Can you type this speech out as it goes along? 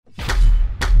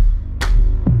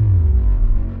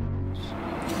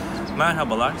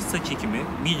Merhabalar, saç ekimi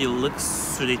bir yıllık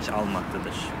süreç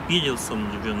almaktadır. Bir yıl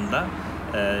sonucunda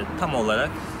tam olarak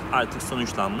artık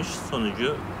sonuçlanmış,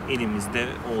 sonucu elimizde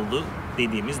oldu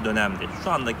dediğimiz dönemdir.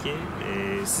 Şu andaki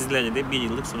sizlere de bir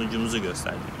yıllık sonucumuzu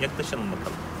gösterdik. Yaklaşalım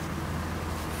bakalım.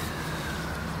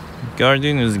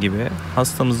 Gördüğünüz gibi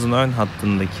hastamızın ön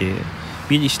hattındaki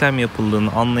bir işlem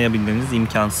yapıldığını anlayabilmeniz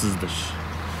imkansızdır.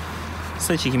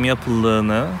 Saç ekimi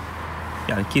yapıldığını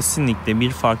yani kesinlikle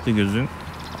bir farklı gözün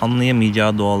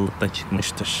anlayamayacağı doğallıkta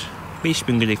çıkmıştır.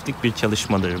 5000 grafiklik bir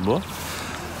çalışmadır bu.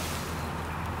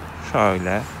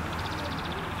 Şöyle.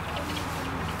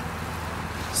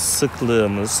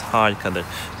 Sıklığımız harikadır.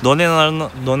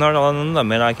 Donör alanını da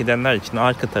merak edenler için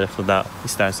arka tarafı da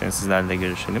isterseniz sizlerle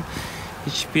görüşelim.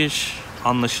 Hiçbir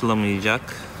anlaşılamayacak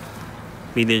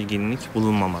belirginlik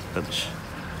bulunmamaktadır.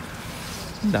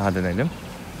 Daha denelim.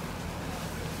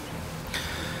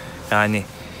 Yani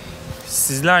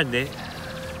sizler de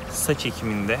saç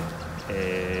ekiminde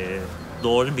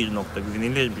doğru bir nokta,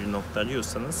 güvenilir bir nokta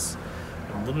arıyorsanız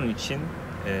bunun için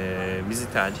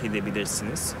bizi tercih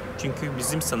edebilirsiniz. Çünkü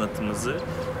bizim sanatımızı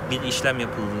bir işlem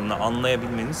yapıldığını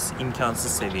anlayabilmeniz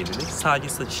imkansız seviyededir. Sadece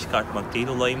saçı çıkartmak değil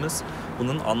olayımız,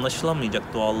 bunun anlaşılamayacak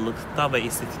doğallıkta ve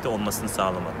estetikte olmasını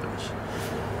sağlamaktadır.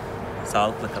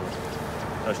 Sağlıkla kalın.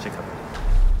 Hoşça kalın.